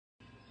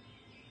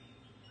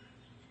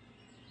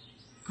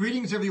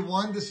Greetings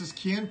everyone, this is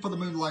Ken for the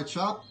Moonlight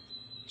Shop.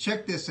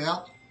 Check this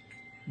out.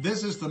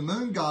 This is the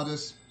Moon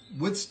Goddess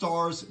with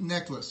Stars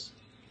necklace.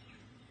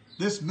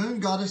 This Moon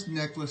Goddess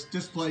necklace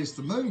displays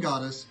the Moon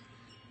Goddess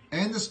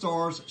and the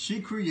stars she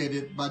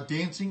created by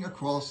dancing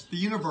across the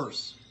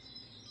universe.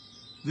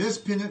 This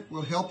pendant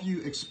will help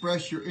you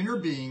express your inner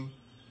being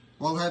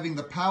while having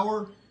the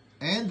power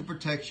and the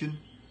protection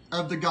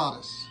of the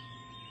goddess.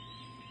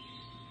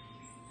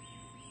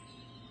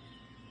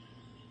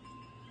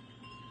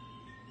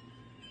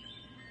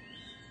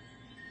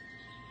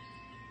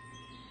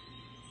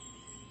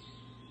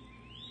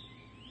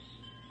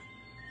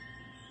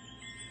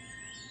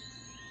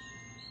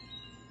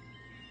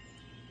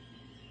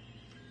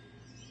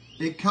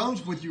 It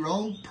comes with your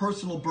own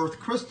personal birth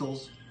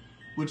crystals,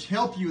 which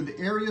help you in the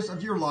areas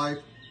of your life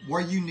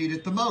where you need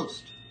it the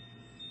most.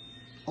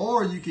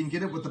 Or you can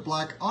get it with the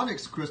black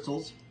onyx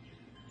crystals,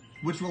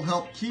 which will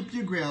help keep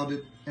you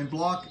grounded and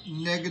block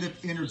negative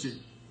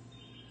energy.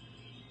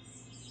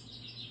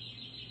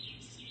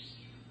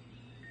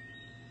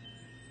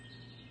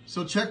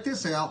 So check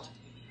this out,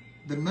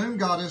 the Moon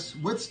Goddess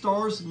with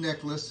Stars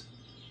necklace,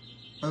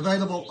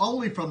 available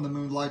only from the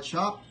Moonlight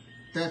Shop.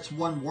 That's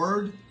one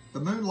word,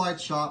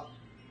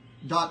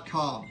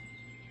 themoonlightshop.com.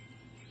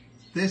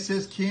 This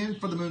is Ken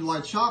for the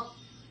Moonlight Shop.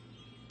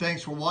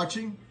 Thanks for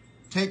watching.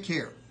 Take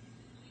care.